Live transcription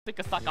take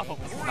a stock off of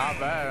him. Not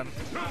bad.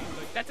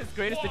 That's his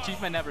greatest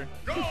achievement ever.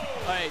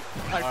 Alright,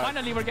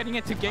 finally we're getting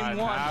into game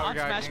one on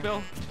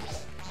Smashville.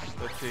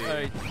 Let's see.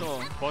 Alright,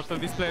 so both of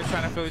these players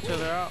trying to fill each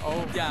other out.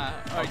 Oh, yeah.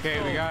 Okay,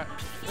 so, we got.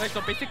 Alright,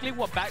 so basically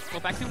what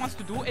Baxy wants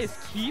to do is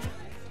keep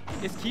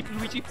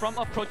Luigi from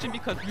approaching,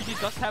 because Luigi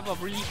does have a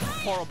really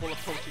horrible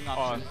approaching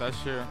option. Oh,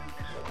 that's true.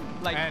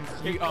 Like, and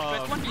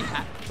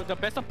the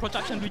best approach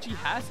option Luigi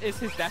has is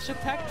his dash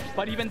attack,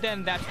 but even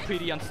then, that's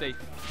pretty unsafe.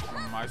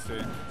 I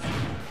see.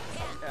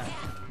 Yeah.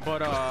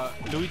 But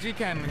Luigi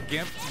can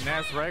gimp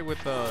Ness, right,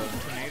 with the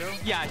tornado?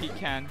 Yeah, he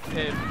can.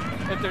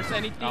 If there's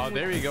anything. Oh,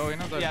 there you go. You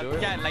know how to do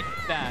it. Yeah, like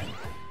that.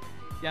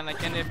 Yeah,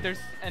 like, and if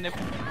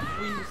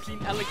we've seen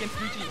Elegance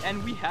Luigi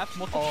and we have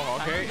multiple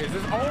times. Okay. Is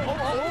this?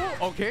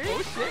 Okay.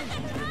 Oh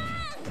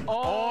shit.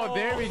 Oh,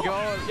 there we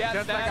go. Yeah,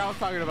 just like I was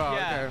talking about.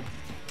 Yeah.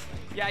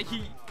 Okay. Yeah,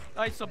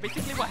 Alright, so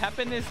basically what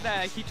happened is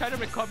that he tried to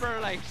recover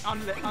like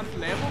on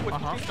level with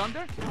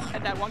Thunder,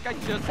 and that one guy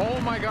just. Oh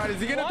my God! Is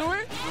he gonna do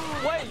it?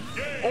 Wait!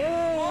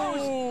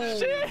 Oh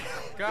shit!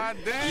 God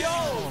damn!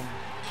 Yo!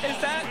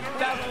 Is that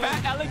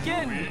fat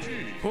Elegant?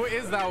 Who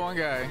is that one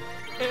guy?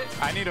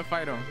 I need to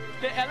fight him.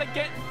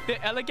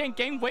 The elegant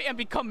gain weight and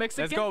become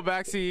Mexican. Let's go,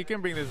 Baxy. You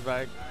can bring this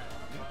back.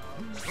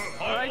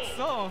 Alright,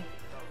 so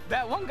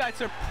that one guy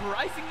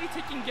surprisingly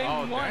taking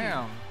game one. Oh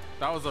damn!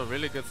 That was a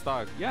really good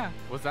stock. Yeah.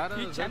 Was that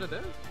a zero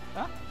death?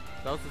 Huh?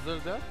 That was a zero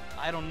death?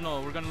 I don't know.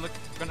 We're gonna look.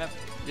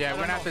 Yeah, we're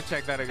gonna have to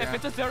check that again. If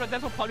it's a zero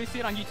death, we'll probably see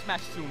it on Yeet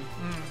Smash soon.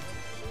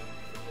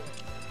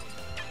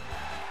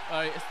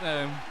 Alright,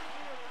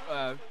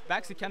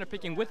 Baxy counter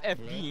picking with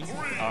FB.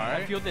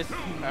 Alright. I feel this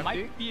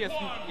might be this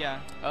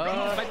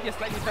might be a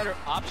slightly better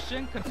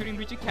option, considering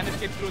Luigi can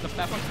escape through the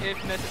platforms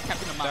if Ness is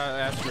camping them out.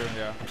 That's true.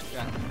 Yeah.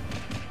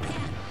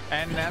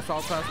 And Ness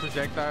also has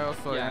projectiles,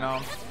 so you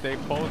know they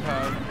both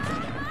have.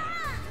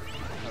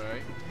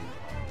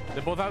 They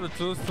both have the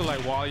tools to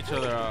like wall each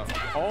other out.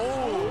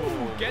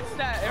 Oh! Gets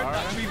that air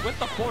dodge with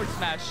the forward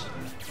smash.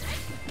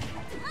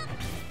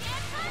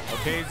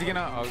 Okay, is he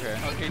gonna? Okay.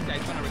 Okay, so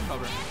he's gonna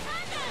recover.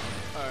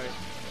 Alright.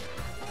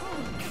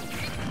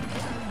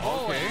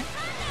 Okay.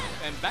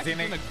 And Baxy's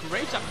doing a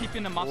great job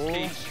keeping him off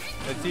stage.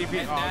 The TP.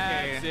 And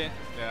that's it.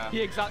 Yeah.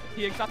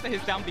 He exhausted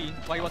his down B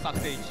while he was off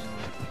stage.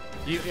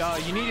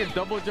 You need a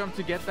double jump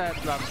to get that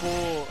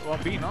full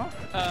B, no?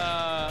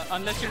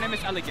 Unless your name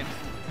is Elegant.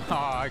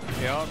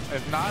 Yep.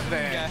 If not,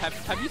 then. Yeah.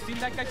 Have you seen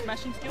that guy's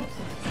smashing skills?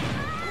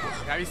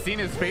 Have you seen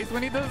his face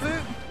when he does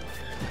it?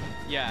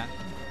 Yeah.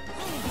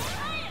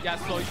 Yeah.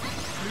 So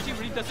Luigi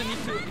really doesn't need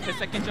his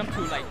second jump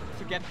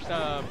to get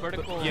the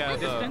vertical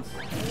distance.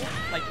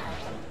 Like.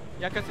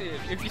 Yeah, because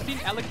if you've seen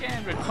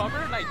Elegant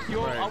recover, like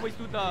he'll always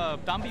do the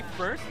down B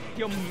first.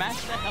 He'll mash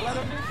the hell out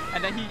of it,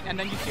 and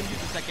then you see him use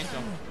the second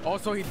jump.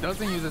 Also, he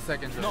doesn't use the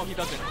second jump. No, he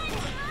doesn't.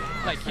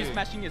 Like his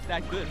smashing is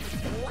that good.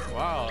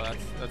 Wow,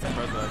 that's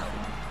impressive.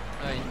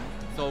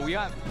 So we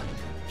have,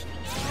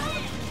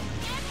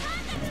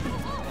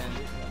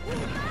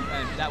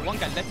 and that one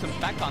guy lets him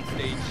back on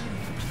stage.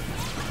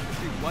 Let's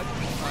see what.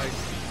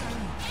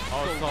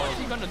 So what's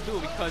he gonna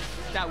do? Because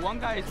that one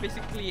guy is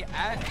basically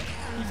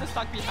he's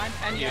stuck behind,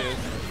 and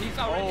he's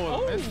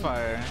already.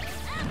 Misfire.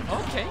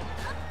 Okay.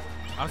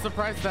 I'm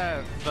surprised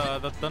that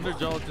the Thunder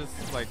Jolt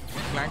just like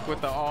flanked with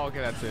the. Oh,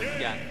 okay, that's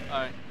it. Yeah. All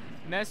right.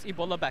 Ness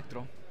Ebola back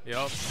throw.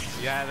 Yup.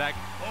 Yeah,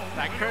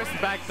 that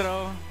cursed back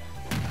throw.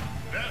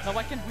 Now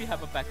why can't we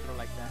have a back throw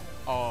like that?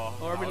 Oh,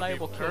 or a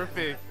reliable kill.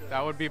 Perfect.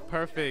 That would be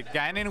perfect.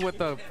 Ganon with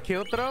the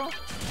kill throw.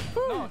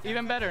 No,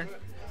 even better.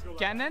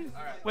 Ganon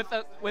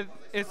with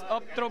his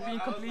up throw being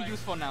completely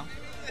useful now.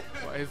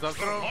 His up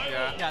throw?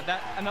 Yeah.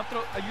 Yeah,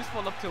 a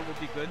useful up throw would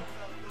be good.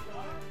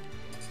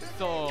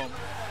 So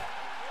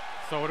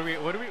what do we?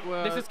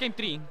 This is game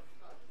 3.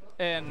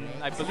 And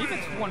I believe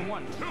it's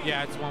 1-1.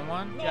 Yeah, it's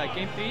 1-1. Yeah,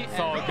 game 3.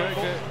 So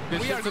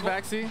good shit to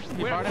Baxy.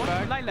 He brought it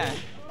back. Lilac.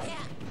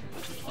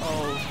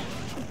 Oh.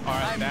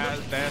 Alright,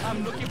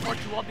 I'm looking forward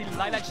to all the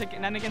Lilac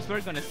shenanigans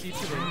we're gonna see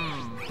today.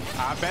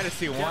 I better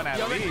see one at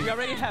least. We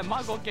already had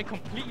Mago get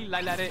completely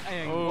Lilac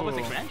and what was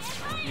it, Grant?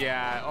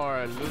 Yeah,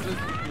 or loses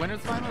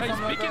winners final.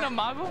 Speaking of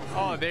Mago.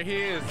 Oh, there he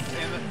is,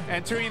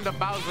 entering the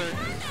Bowser.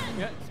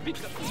 Yeah,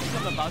 speaking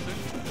of the Bowser.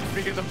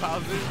 Speaking of the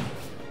Bowser.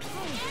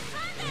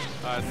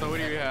 So what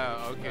do you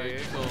have? Okay.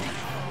 So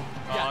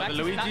the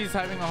Luigi's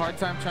having a hard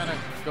time trying to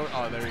go.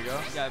 Oh, there we go.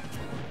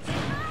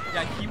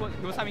 Yeah, he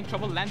was having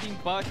trouble landing,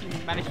 but he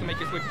managed to make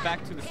his way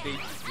back to the stage.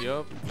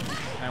 Yup.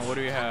 And what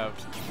do we have?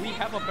 We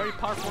have a very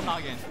powerful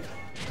noggin.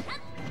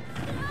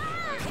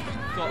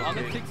 So all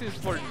it takes is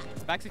for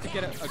Baxy to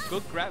get a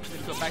good grab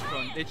into a back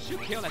throw. It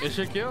should kill. It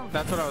should kill?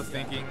 That's what I was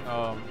thinking.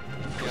 Yeah.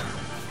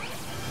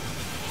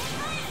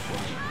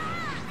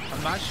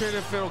 I'm not sure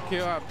if it'll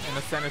kill up in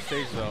the center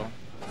stage though.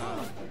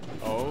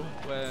 Well,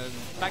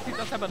 Baxy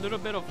does have a little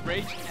bit of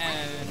rage,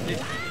 and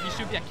he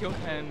should be a kill,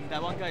 and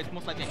that one guy is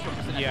most likely a kill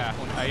percent at this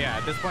point. Yeah,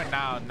 at this point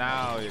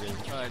now it is.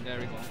 Alright, there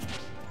we go.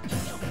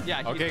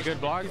 Yeah. Okay, good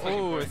block.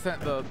 Oh,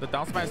 the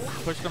down smash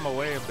pushed him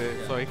away a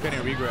bit, so he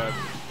couldn't regrab.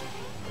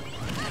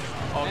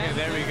 Okay,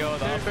 there we go.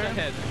 The upper.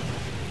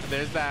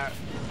 There's that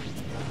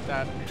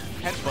that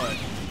headbutt.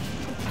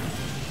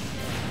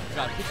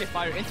 Got PK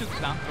fire into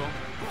down throw.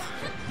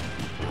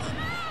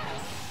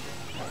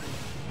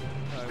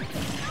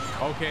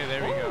 Okay,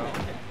 there we go.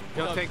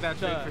 He'll take that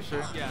trade for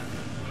sure. Yeah.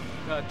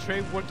 The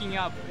trade working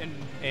out in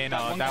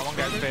that one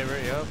guy's favor.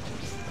 Yep.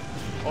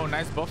 Oh,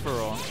 nice buffer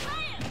roll.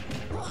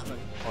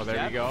 Oh,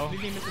 there we go.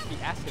 Completely misses the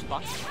ass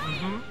hitbox.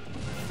 Mm-hmm.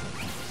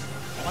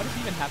 Why does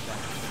he even have that?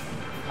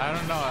 I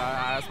don't know.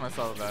 I asked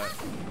myself that.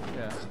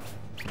 Yeah.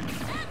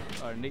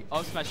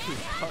 Up smash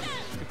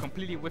to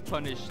completely whip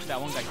punish that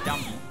one guy down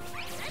B.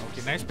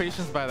 Okay, nice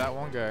patience by that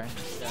one guy.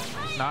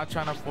 Yeah. Not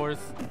trying to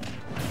force.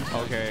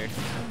 Okay.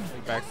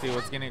 Baxy,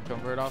 what's gonna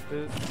convert off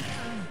this?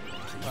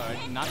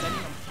 Alright, not letting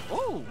him.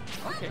 Oh,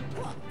 okay.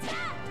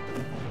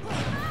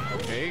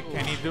 Okay,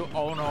 can he do?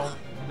 Oh no.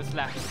 The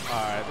slaps.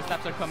 Alright. The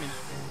slaps are coming.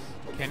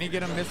 Can he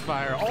get a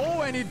misfire?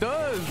 Oh, and he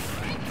does!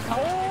 Oh!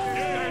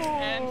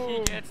 And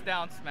he gets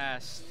down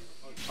smashed.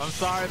 I'm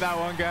sorry, that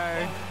one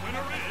guy.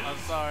 I'm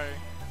sorry.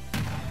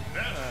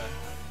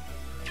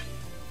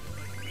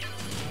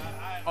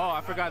 Oh,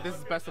 I forgot. This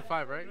is best of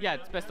 5, right? Yeah,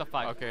 it's best of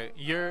 5. Okay,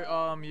 you're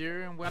in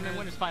winners. I'm in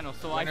winners finals,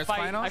 so winners I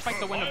finals? fight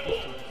the winner of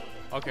these two.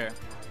 Okay.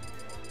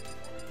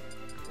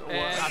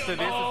 And after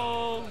this,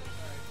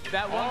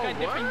 that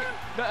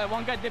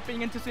one guy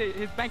dipping into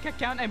his bank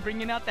account and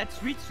bringing out that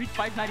sweet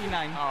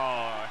 599.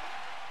 Oh,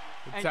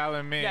 you're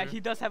telling me. Yeah, he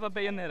does have a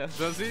Bayonetta.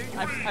 Does he?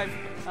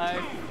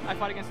 I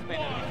fought against his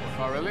Bayonetta.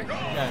 Oh, really?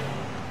 Yeah.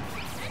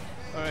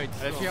 All right.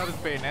 Let's see how this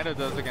Bayonetta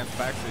does against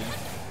Baxy.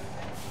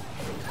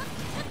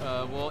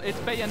 Well, it's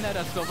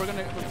Bayonetta, so we'll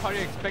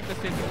probably expect the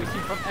same thing we see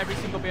from every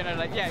single Bayonetta.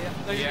 Like,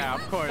 yeah,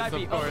 of course,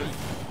 of course.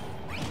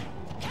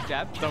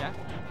 Jab, yeah.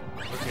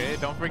 Okay,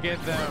 don't forget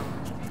them.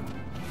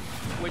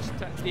 Witch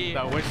time.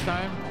 The witch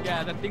time?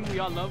 Yeah, the thing we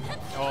all love.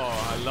 Oh,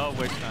 I love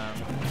witch time.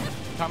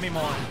 Tell me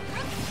more.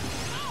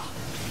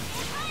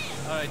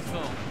 Alright,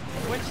 so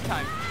witch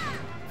time.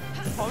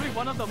 Probably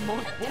one of the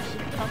most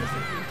bullshit counters in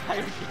the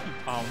entire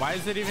game. Why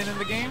is it even in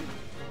the game?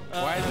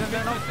 Why is it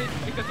there?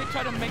 Because they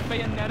try to make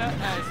Bayonetta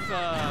as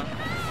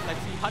let's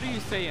see, how do you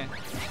say it?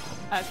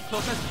 As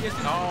close as it is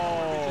in the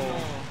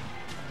original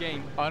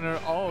game.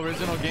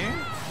 Original game?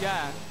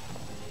 Yeah.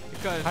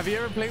 Because have you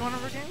ever played one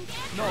of her games?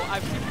 No,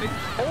 I've seen it.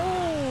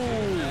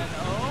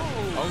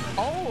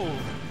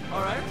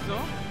 Alright, so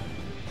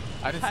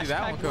I didn't see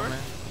that one coming.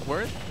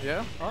 Worth?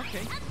 Yeah.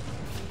 Okay.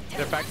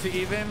 They're back to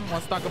even,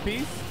 one stock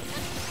apiece?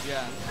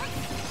 Yeah.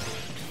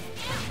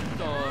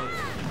 So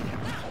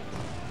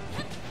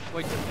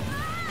wait.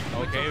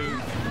 Okay.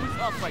 Who's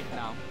up right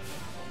now?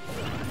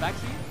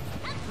 Baxy?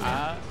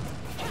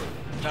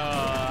 No,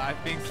 I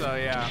think so,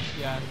 yeah.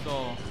 Yeah,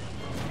 so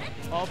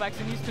all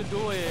Baxy needs to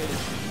do is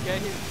get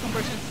his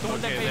conversion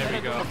stone that they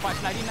for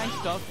 599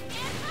 stuff,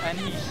 and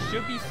he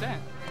should be set.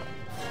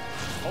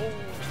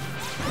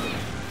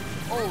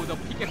 Oh, the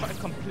PK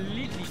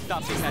completely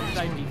stopping that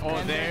side beat. Oh,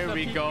 and there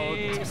we go.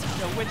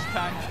 The witch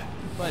time,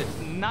 but it's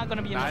not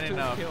gonna be enough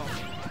to kill.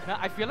 Now,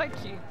 I feel like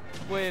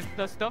with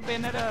the stuff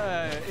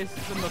Bayonetta is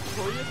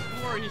notorious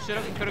for, he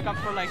could have gone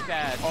for like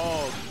that.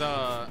 Oh,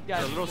 the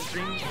little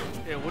string.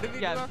 Yeah, what did he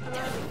do after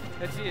that?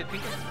 Let's see, I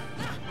think it's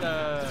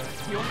the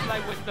heal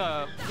slide with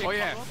the. Oh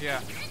yeah,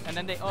 yeah. And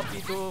then they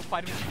do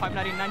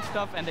 599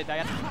 stuff, and they die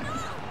at the top.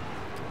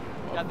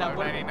 That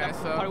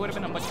probably would have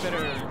been a much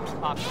better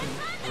option.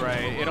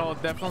 Right, it'll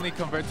definitely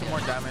convert to more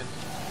damage.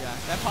 Yeah,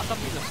 that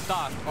possibly the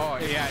stock. Oh,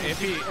 if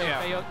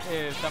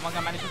the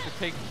manga manages to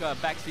take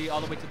Baxy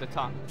all the way to the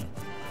top.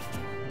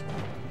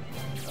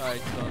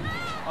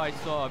 Alright,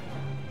 so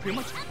pretty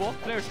much both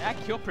players at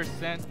kill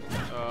percent.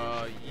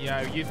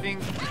 Yeah, you think?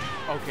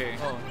 Okay.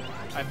 Oh,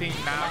 I think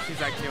now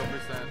she's at kill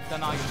percent.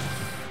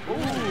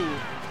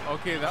 Ooh.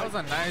 Okay, that was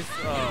a nice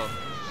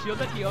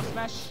shielded the up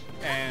smash.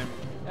 And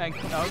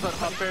that was a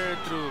upper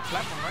through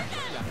platform, right?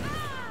 Yeah.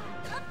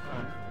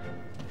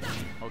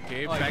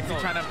 Okay, Baxy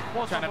trying to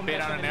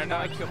bait on an air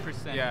dodge.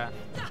 Yeah.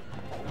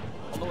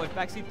 Although if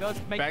Baxy does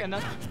make an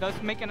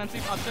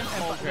unsafe option,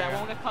 and that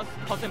won't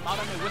cause him out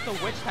on it with a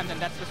witch time, then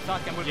that's the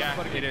stock, and we're going to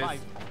go to game 5.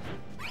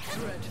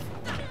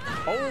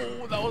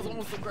 Oh, that was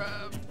almost a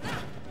grab.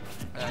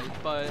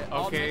 But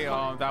okay,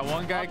 that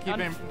one guy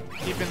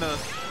keeping the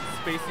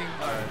spacing.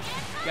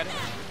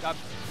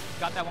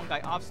 Got that one guy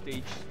off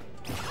stage.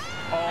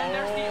 Oh, and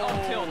there's the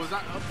up tilt. Was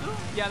that up tilt?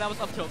 Yeah, that was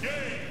up tilt.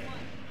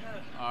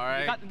 All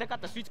right. They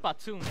got the sweet spot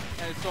too,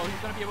 and so he's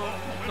gonna be able.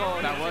 So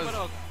able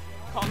to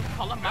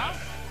call him out.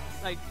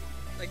 Like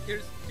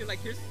here's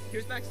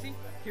Baxy.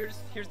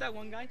 Here's that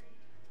one guy.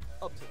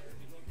 Up tilt.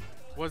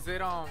 Was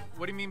it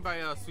what do you mean by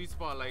a sweet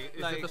spot? Like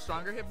is it the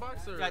stronger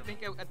hitbox or? Yeah, I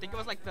think it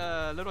was like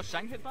the little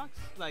shine hitbox.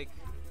 Like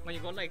when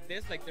you go like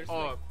this, like there's.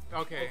 Oh,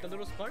 okay. Like the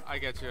little spark. I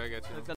get you.